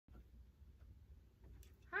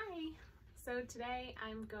Hi! So today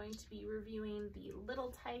I'm going to be reviewing the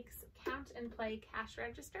Little Tikes Count and Play cash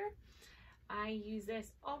register. I use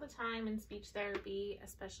this all the time in speech therapy,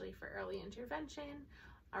 especially for early intervention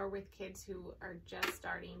or with kids who are just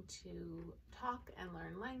starting to talk and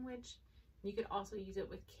learn language. You could also use it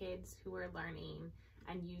with kids who are learning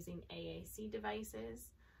and using AAC devices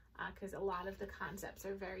because a lot of the concepts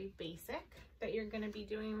are very basic that you're going to be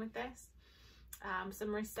doing with this.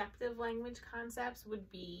 Some receptive language concepts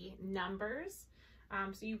would be numbers.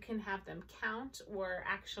 So you can have them count, or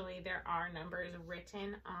actually there are numbers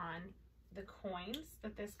written on the coins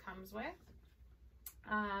that this comes with.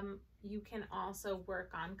 You can also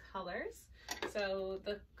work on colors. So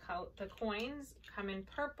the coins come in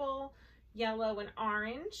purple, yellow, and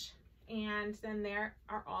orange. And then there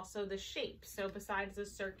are also the shapes. So besides the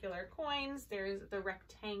circular coins, there's the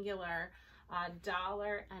rectangular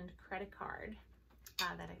dollar and credit card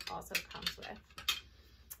that it also comes with.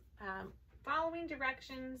 Following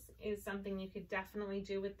directions is something you could definitely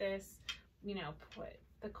do with this. You know, put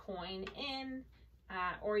the coin in,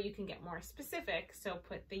 or you can get more specific. So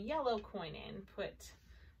put the yellow coin in, put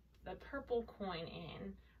the purple coin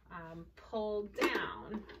in, pull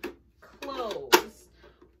down, close,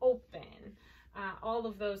 open. All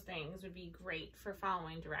of those things would be great for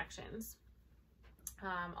following directions.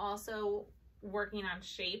 Also working on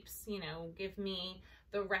shapes, you know, give me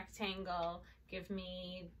the rectangle, give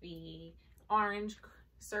me the orange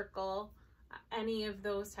circle. Any of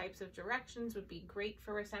those types of directions would be great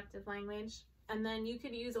for receptive language. And then you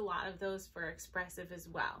could use a lot of those for expressive as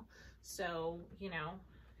well. So, you know,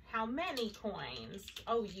 how many coins?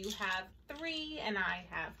 Oh, you have 3 and I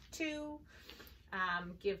have 2.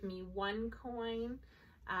 Give me 1 coin.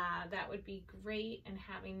 That would be great, and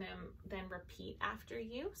having them then repeat after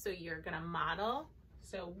you. So you're gonna model,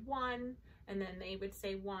 so 1, and then they would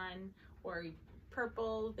say 1, or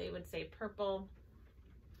purple, they would say purple,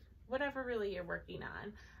 whatever really you're working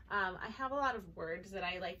on. I have a lot of words that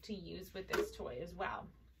I like to use with this toy as well.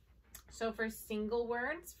 So for single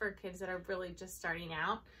words, for kids that are really just starting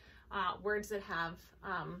out, words that have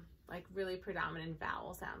like really predominant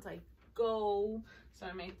vowel sounds, like go. So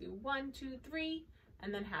I might do 1, 2, 3,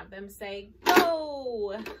 and then have them say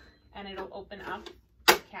go, and it'll open up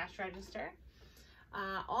the cash register.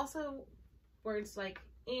 Also words like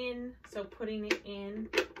in, so putting it in.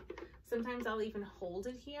 Sometimes I'll even hold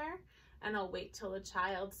it here and I'll wait till the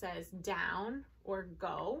child says down or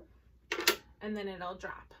go, and then it'll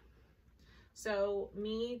drop. So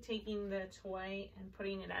me taking the toy and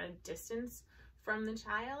putting it at a distance from the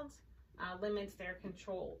child limits their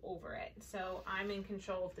control over it. So I'm in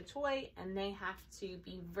control of the toy, and they have to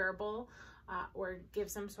be verbal or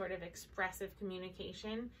give some sort of expressive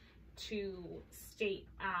communication to state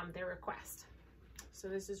their request. So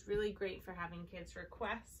this is really great for having kids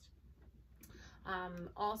request.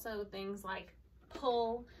 Also things like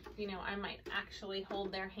pull, you know, I might actually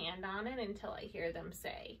hold their hand on it until I hear them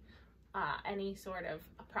say any sort of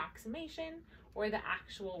approximation or the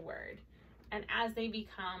actual word. And as they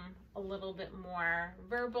become a little bit more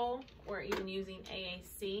verbal, or even using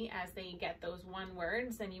AAC, as they get those 1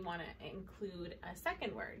 words, then you want to include a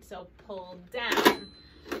second word. So pull down,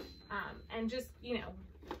 and just, you know,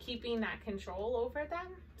 keeping that control over them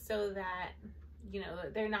so that, you know,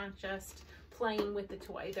 they're not just playing with the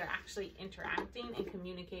toy, they're actually interacting and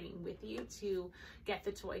communicating with you to get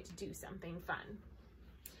the toy to do something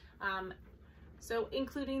fun. So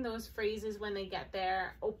including those phrases when they get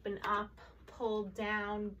there: open up, pull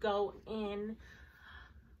down, go in.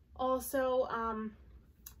 Also,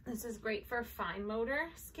 this is great for fine motor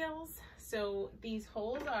skills. So these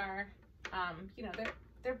holes are, you know,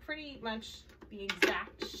 they're pretty much the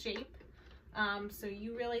exact shape. So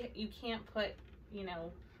you can't put, you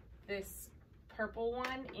know, this purple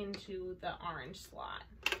one into the orange slot.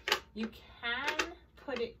 You can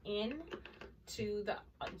put it in to the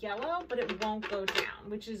yellow, but it won't go down,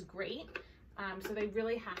 which is great. So they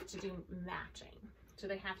really have to do matching. So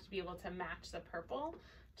they have to be able to match the purple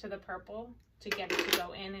to the purple to get it to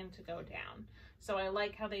go in and to go down. So I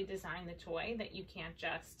like how they design the toy, that you can't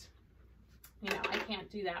just, you know, I can't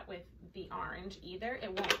do that with the orange either. It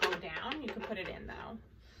won't go down. You can put it in though.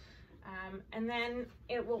 And then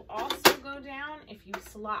it will also go down if you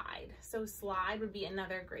slide. So slide would be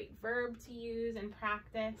another great verb to use and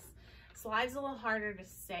practice. Slide's a little harder to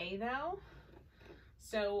say though.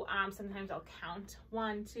 So sometimes I'll count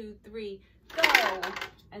 1, 2, 3, go,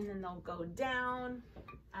 and then they'll go down.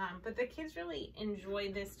 But the kids really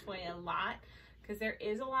enjoy this toy a lot because there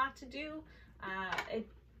is a lot to do. It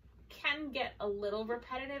can get a little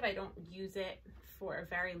repetitive. I don't use it for a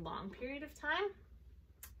very long period of time.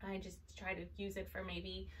 I just try to use it for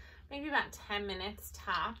maybe about 10 minutes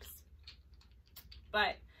tops.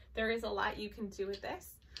 But there is a lot you can do with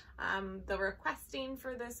this. The requesting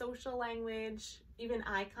for the social language, even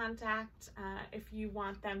eye contact, if you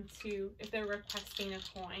want them to, if they're requesting a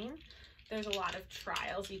coin, there's a lot of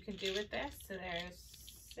trials you can do with this. So there's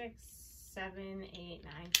 6, 7, 8, 9,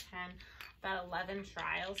 10, about 11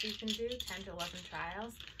 trials you can do, 10 to 11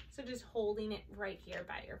 trials. So just holding it right here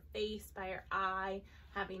by your face, by your eye,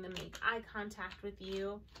 having them make eye contact with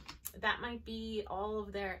you. That might be all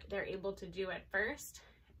of they're able to do at first,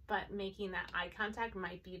 but making that eye contact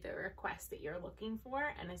might be the request that you're looking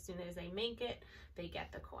for. And as soon as they make it, they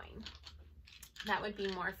get the coin. That would be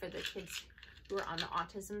more for the kids who are on the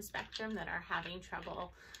autism spectrum that are having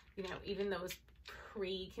trouble, you know, even those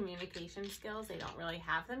pre-communication skills, they don't really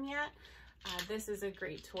have them yet. This is a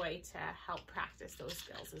great toy to help practice those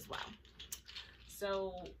skills as well.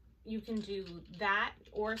 So you can do that,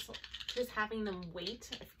 or just having them wait.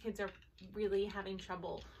 If kids are really having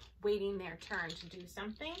trouble waiting their turn to do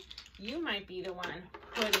something, you might be the one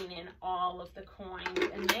putting in all of the coins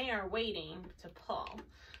and they are waiting to pull.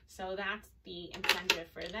 So that's the incentive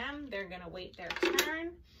for them. They're gonna wait their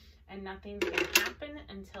turn and nothing's gonna happen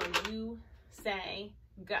until you say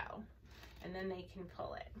go, and then they can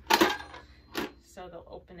pull it. So they'll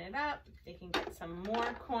open it up, they can get some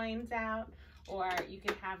more coins out, or you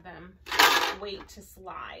can have them wait to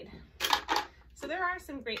slide. So there are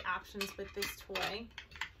some great options with this toy.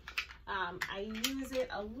 I use it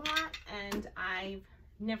a lot and I've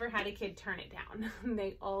never had a kid turn it down.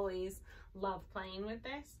 They always love playing with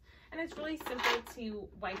this. And it's really simple to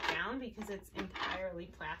wipe down because it's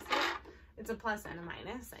entirely plastic. It's a plus and a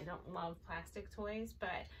minus. I don't love plastic toys,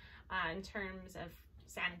 but in terms of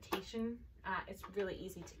sanitation, it's really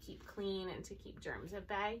easy to keep clean and to keep germs at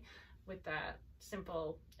bay with the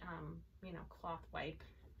simple, you know, cloth wipe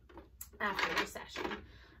after the session.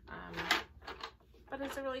 But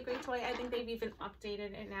it's a really great toy. I think they've even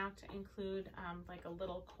updated it now to include like a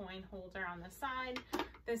little coin holder on the side.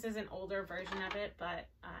 This is an older version of it, but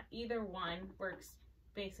either one works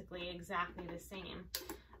basically exactly the same.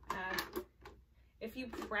 If you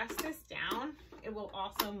press this down, it will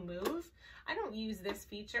also move. I don't use this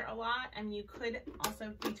feature a lot, and you could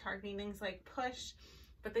also be targeting things like push,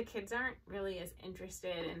 but the kids aren't really as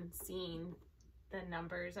interested in seeing the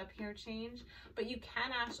numbers up here change. But you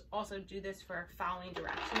can also do this for following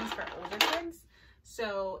directions for older kids.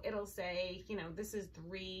 So it'll say, you know, this is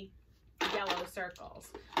 3 yellow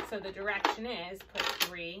circles. So the direction is put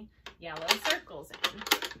 3 yellow circles in.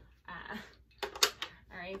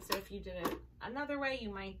 All right, so if you did it another way,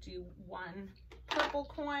 you might do 1 purple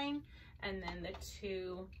coin and then the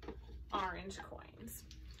 2 orange coins.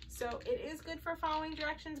 So it is good for following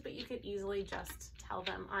directions, but you could easily just tell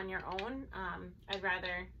them on your own. I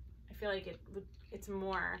feel like it's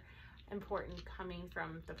more important coming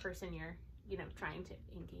from the person you're, you know, trying to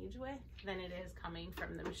engage with than it is coming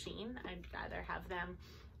from the machine. I'd rather have them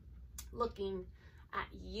looking at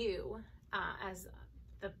you as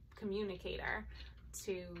the communicator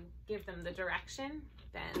to give them the direction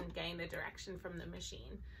than getting the direction from the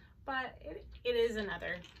machine. But it is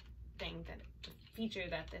another thing, that feature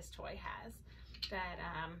that this toy has that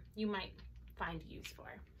you might find use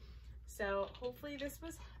for. So hopefully this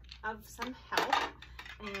was of some help,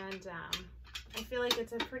 and I feel like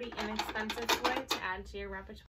it's a pretty inexpensive toy to add to your repertoire.